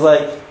 I was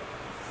like,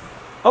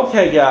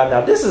 okay, God,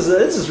 now this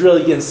is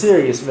really getting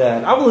serious,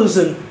 man. I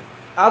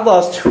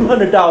lost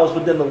 $200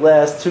 within the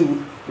last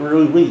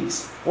 2-3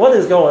 weeks. What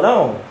is going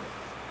on?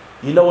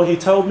 You know what He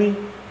told me?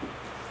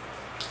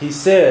 He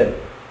said,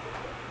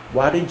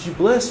 why didn't you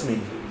bless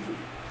me?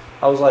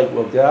 I was like,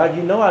 well, God,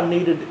 you know I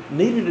needed it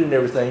and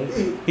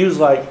everything. He was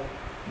like,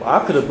 well,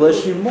 I could have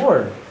blessed you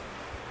more.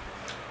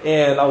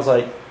 And I was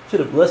like, could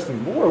have blessed me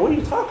more? What are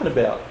you talking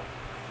about?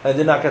 And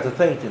then I got to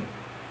thinking,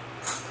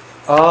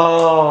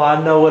 oh,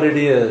 I know what it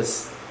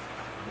is.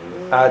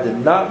 I did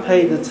not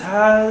pay the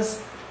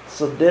tithes,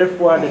 so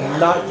therefore I did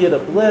not get a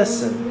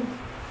blessing.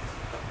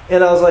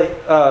 And I was like,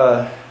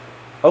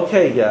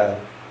 okay,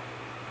 God.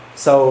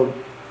 So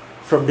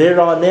from there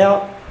on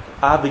out,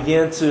 I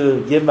began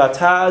to give my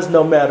tithes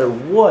no matter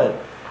what.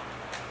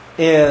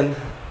 And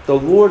the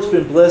Lord's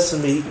been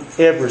blessing me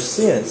ever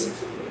since.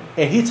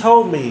 And He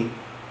told me,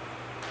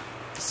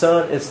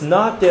 son, it's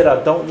not that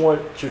I don't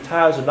want your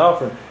tithes and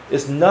offering.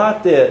 It's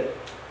not that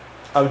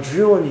I'm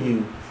drilling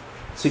you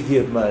to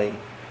give money.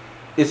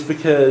 It's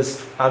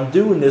because I'm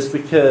doing this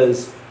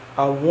because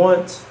I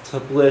want to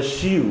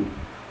bless you.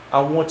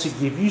 I want to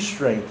give you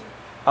strength.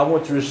 I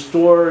want to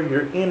restore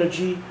your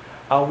energy.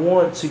 I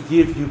want to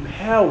give you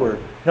power,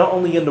 not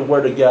only in the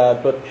Word of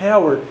God, but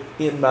power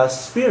in my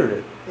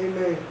spirit.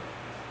 Amen.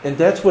 And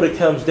that's what it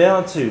comes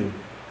down to.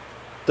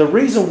 The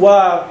reason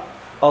why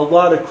a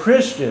lot of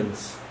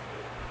Christians,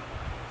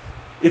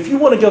 if you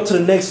want to go to the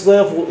next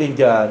level in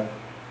God,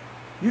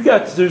 you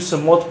got to do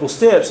some multiple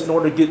steps in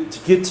order to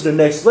get to the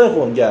next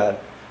level in God.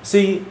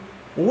 See,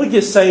 when we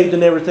get saved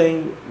and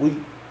everything, we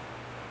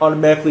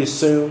automatically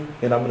assume,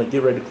 and I'm going to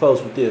get ready to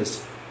close with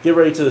this, get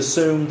ready to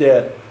assume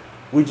that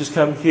we just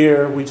come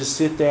here, we just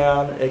sit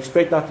down and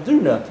expect not to do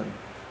nothing.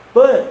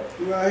 But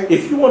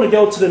if you want to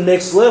go to the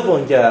next level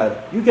in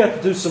God, you got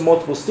to do some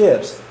multiple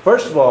steps.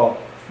 First of all,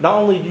 not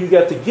only do you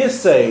got to get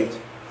saved,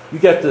 you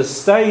got to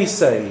stay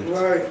saved.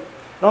 Right.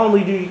 Not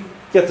only do you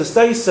get to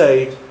stay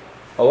saved,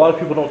 a lot of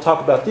people don't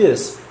talk about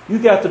this, you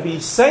got to be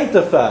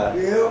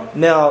sanctified. Yeah.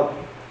 Now,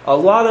 a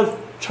lot of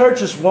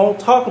churches won't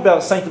talk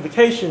about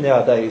sanctification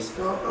nowadays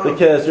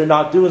because they're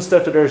not doing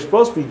stuff that they're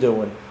supposed to be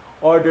doing,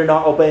 or they're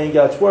not obeying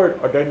God's word,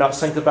 or they're not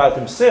sanctified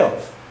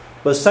themselves.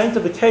 But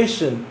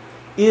sanctification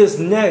is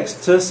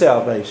next to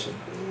salvation.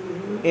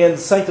 And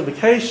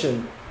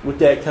sanctification, with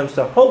that comes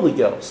the Holy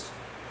Ghost.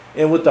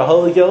 And with the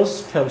Holy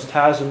Ghost comes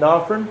tithes and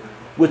offering.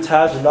 With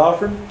tithes and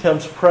offering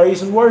comes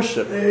praise and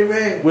worship.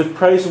 Amen. With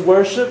praise and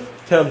worship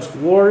comes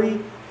glory.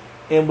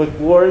 And with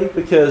glory,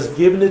 because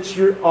giving it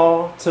your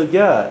all to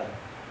God.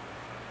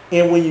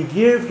 And when you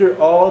give your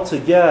all to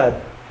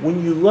God,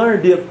 when you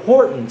learn the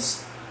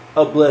importance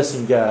of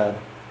blessing God,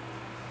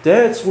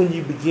 that's when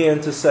you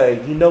begin to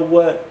say, you know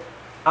what?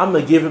 I'm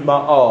going to give it my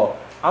all.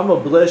 I'm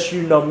going to bless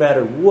you no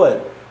matter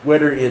what.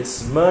 Whether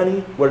it's money,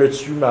 whether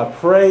it's through my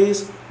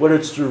praise, whether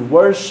it's through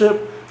worship,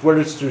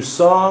 whether it's through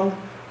song,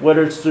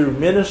 whether it's through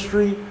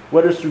ministry,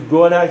 whether it's through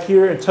going out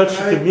here and touch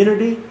the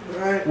community.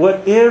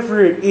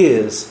 Whatever it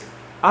is,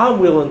 I'm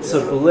willing to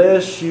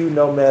bless you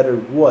no matter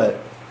what.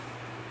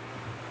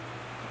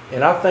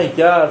 And I thank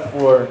God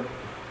for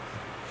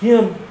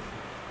Him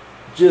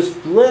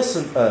just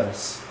blessing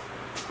us.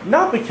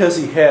 Not because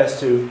He has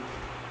to,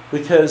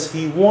 because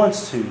He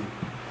wants to.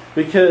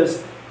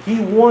 Because He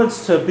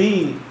wants to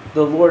be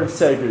the Lord and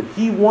Savior.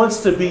 He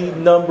wants to be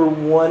number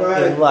one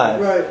in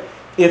life. Right.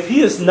 If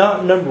He is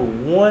not number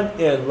one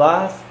in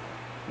life,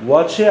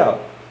 watch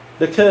out.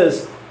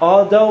 Because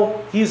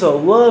although He's a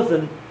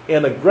loving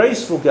and a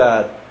graceful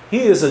God, He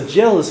is a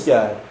jealous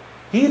God.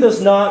 He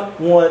does not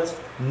want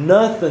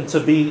nothing to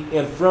be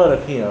in front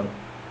of Him.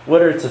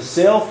 Whether it's a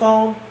cell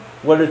phone,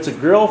 whether it's a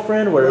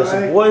girlfriend, whether it's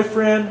a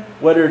boyfriend,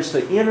 whether it's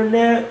the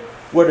internet,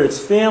 whether it's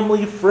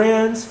family,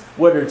 friends,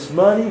 whether it's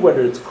money,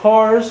 whether it's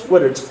cars,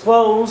 whether it's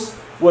clothes,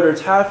 whether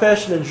it's high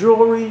fashion and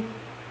jewelry.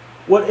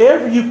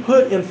 Whatever you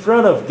put in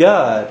front of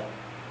God,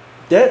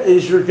 that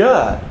is your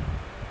God.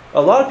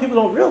 A lot of people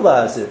don't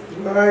realize it.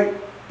 Right.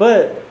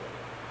 But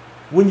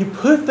when you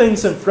put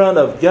things in front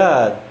of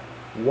God,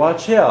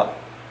 watch out.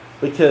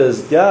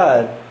 Because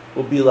God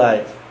will be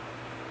like,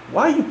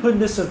 why are you putting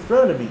this in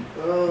front of me?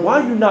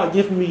 Why are you not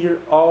giving me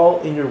your all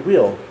and your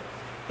will?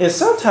 And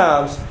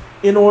sometimes,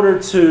 in order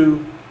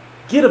to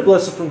get a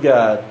blessing from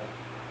God,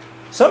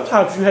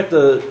 sometimes you have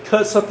to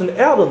cut something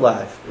out of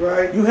life.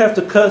 Right. You have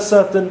to cut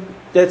something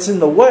that's in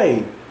the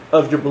way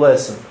of your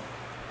blessing.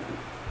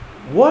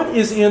 What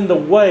is in the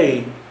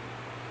way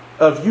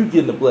of you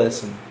getting a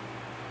blessing?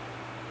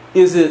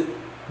 Is it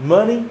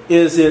money?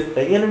 Is it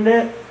the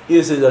internet?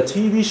 Is it a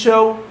TV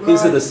show? Right.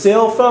 Is it a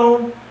cell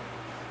phone?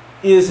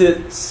 Is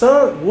it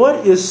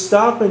what is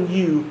stopping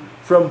you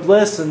from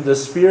blessing the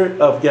Spirit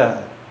of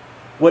God?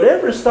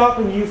 Whatever is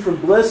stopping you from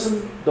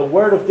blessing the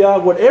Word of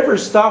God, whatever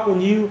is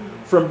stopping you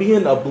from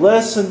being a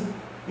blessing,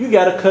 you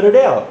got to cut it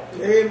out.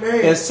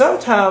 Amen. And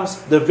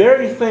sometimes the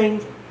very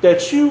thing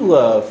that you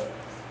love,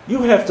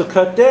 you have to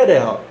cut that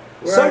out.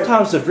 Right.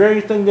 Sometimes the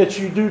very thing that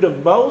you do the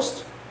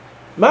most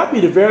might be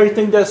the very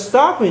thing that's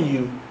stopping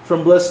you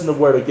from blessing the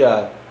Word of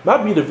God.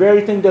 Might be the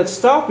very thing that's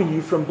stopping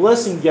you from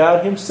blessing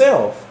God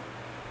Himself.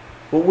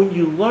 But when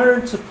you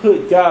learn to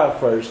put God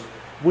first,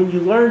 when you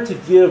learn to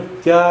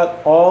give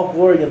God all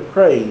glory and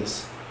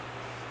praise,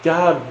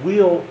 God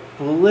will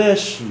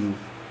bless you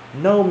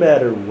no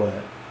matter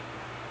what.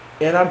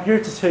 And I'm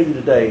here to tell you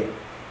today,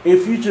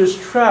 if you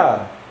just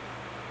try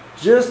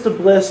just to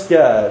bless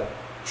God,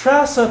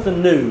 try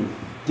something new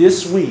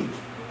this week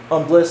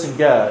on blessing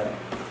God.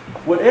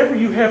 Whatever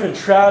you haven't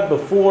tried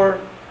before,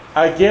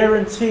 I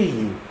guarantee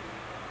you,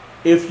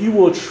 if you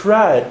will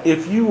try it,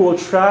 if you will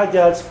try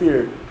God's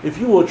Spirit, if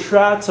you will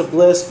try to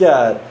bless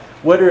God,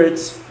 whether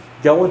it's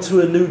going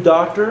to a new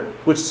doctor,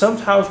 which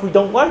sometimes we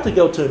don't like to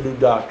go to a new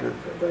doctor,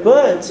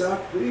 but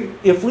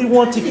if we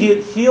want to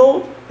get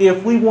healed,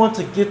 if we want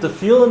to get the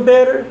feeling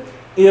better,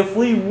 if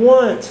we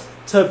want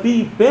to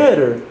be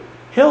better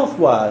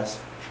health-wise,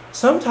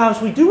 sometimes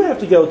we do have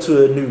to go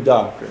to a new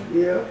doctor.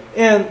 Yeah.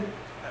 And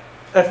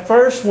at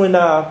first, when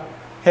I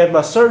had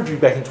my surgery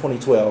back in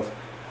 2012,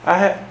 I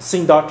had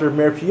seen Dr.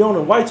 Maripion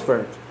in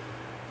Whitesburg.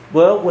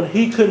 Well, when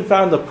he couldn't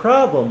find the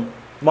problem,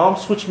 Mom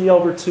switched me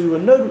over to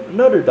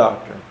another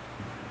doctor.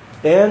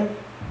 And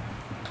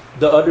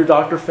the other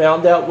doctor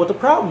found out what the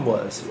problem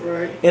was.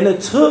 Right. And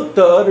it took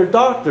the other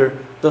doctor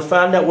to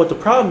find out what the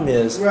problem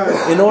is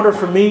in order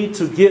for me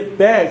to get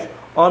back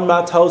on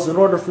my toes, in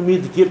order for me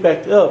to get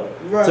back up,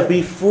 to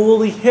be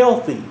fully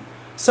healthy.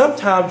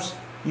 Sometimes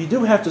you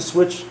do have to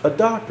switch a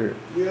doctor.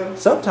 Yeah.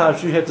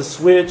 Sometimes you have to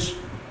switch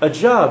a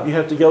job. You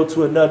have to go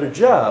to another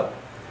job.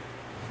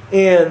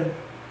 And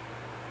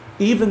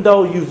even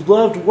though you've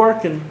loved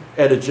working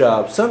at a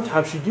job,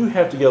 sometimes you do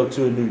have to go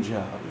to a new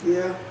job.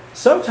 Yeah.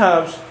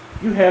 Sometimes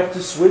you have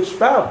to switch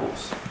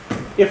Bibles.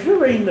 If you're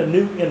reading a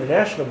New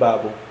International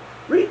Bible,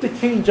 read the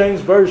King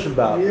James Version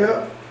Bible.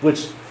 Yeah.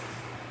 Which,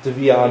 to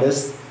be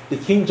honest, the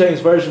King James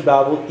Version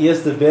Bible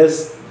is the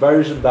best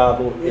version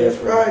Bible That's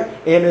ever. right.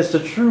 And it's the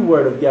true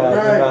Word of God,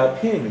 Right. in my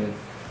opinion.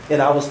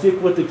 And I will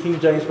stick with the King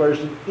James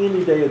Version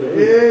any day of the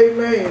week.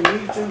 Amen.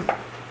 Me too.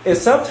 And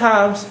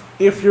sometimes,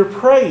 if you're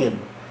praying,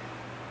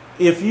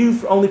 if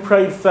you've only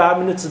prayed 5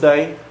 minutes a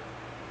day,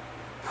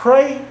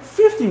 pray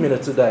 50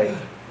 minutes a day.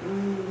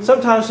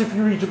 Sometimes if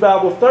you read your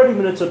Bible 30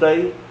 minutes a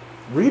day,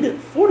 read it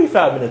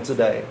 45 minutes a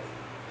day.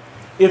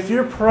 If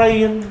you're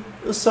praying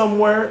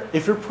somewhere,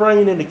 if you're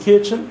praying in the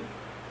kitchen,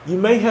 you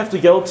may have to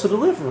go to the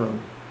living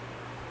room.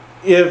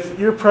 If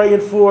you're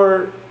praying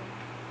for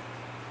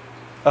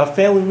a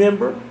family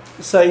member,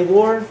 say,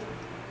 Lord,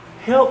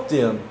 help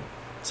them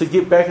to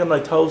get back on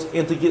their toes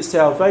and to get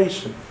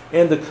salvation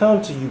and to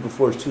come to you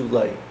before it's too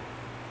late.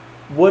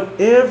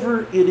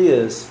 Whatever it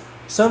is,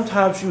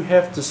 sometimes you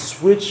have to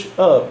switch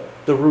up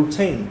the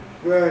routine.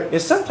 Right.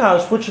 And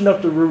sometimes switching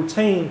up the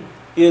routine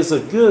is a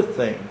good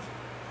thing.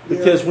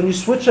 Because when you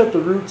switch up the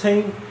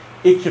routine,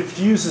 it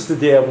confuses the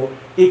devil.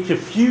 It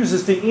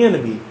confuses the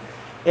enemy.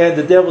 And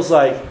the devil's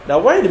like, now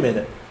wait a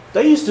minute.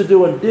 They used to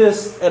doing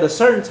this at a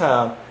certain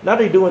time. Now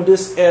they're doing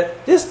this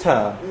at this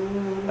time.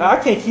 I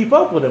can't keep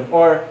up with them.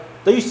 Or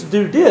they used to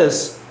do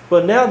this,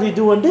 but now they're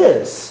doing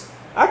this.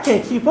 I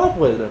can't keep up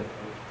with them.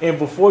 And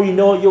before you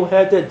know it, you'll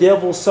have that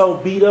devil so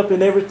beat up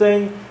and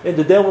everything. And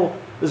the devil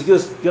is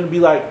just going to be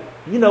like,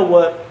 you know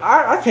what?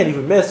 I can't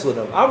even mess with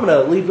them. I'm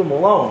going to leave them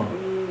alone.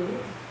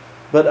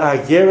 But I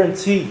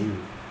guarantee you,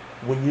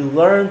 when you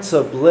learn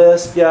to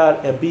bless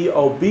God and be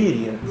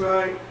obedient,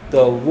 Right.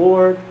 the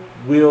Lord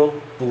will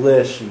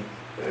bless you.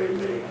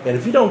 Amen. And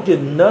if you don't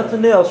get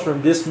nothing else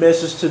from this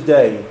message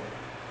today,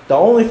 the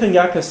only thing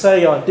I can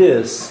say on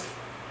this,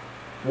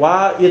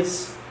 let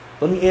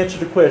me answer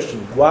the question,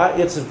 why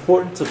it's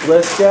important to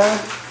bless God?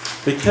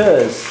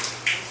 Because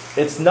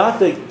it's not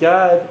that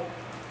God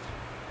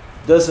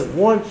doesn't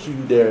want you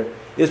there.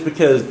 It's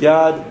because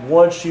God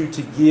wants you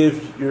to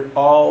give your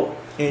all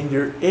and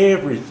your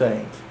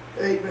everything.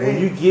 Amen.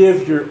 When you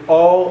give your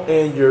all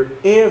and your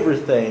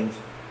everything,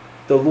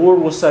 the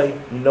Lord will say,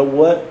 you know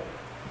what?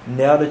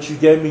 Now that you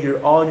gave me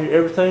your all and your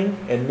everything,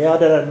 and now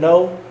that I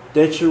know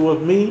that you're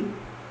with me,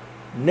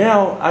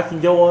 now I can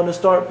go on and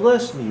start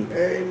blessing you.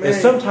 Amen. And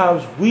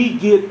sometimes we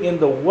get in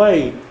the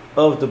way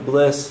of the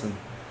blessing.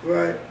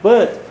 Right.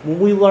 But when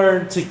we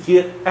learn to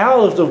get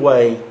out of the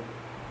way,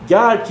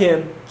 God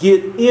can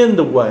get in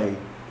the way.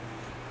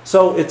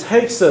 So it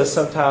takes us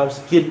sometimes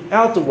getting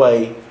out the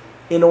way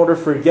in order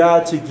for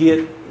God to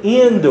get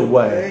in the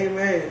way.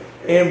 Amen.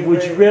 And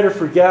would you rather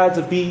for God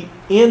to be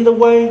in the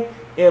way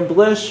and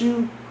bless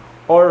you,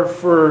 or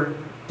for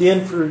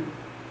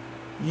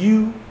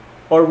you,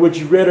 or would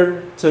you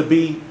rather to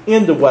be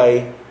in the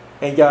way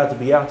and God to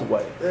be out the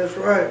way? That's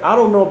right. I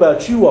don't know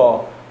about you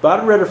all, but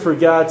I'd rather for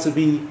God to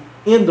be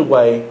in the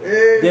way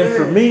than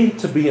for me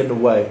to be in the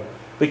way.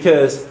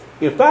 Because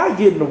if I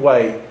get in the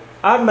way,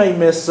 I may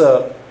mess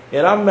up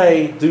and I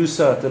may do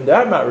something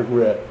that I might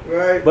regret.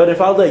 Right. But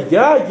if I let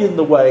God get in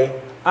the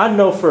way, I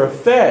know for a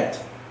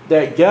fact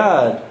that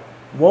God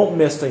won't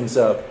mess things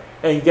up.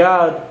 And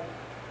God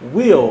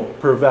will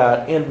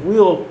provide and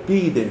will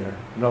be there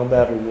no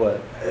matter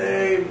what.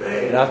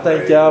 Amen. And I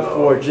thank God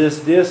for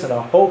just this. And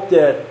I hope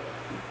that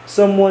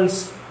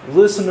someone's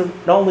listening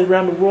not only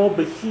around the world,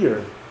 but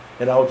here.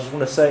 And I just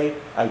want to say,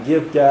 I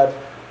give God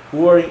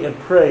glory and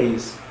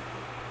praise.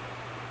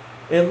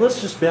 And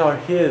let's just bow our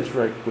heads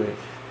right quick.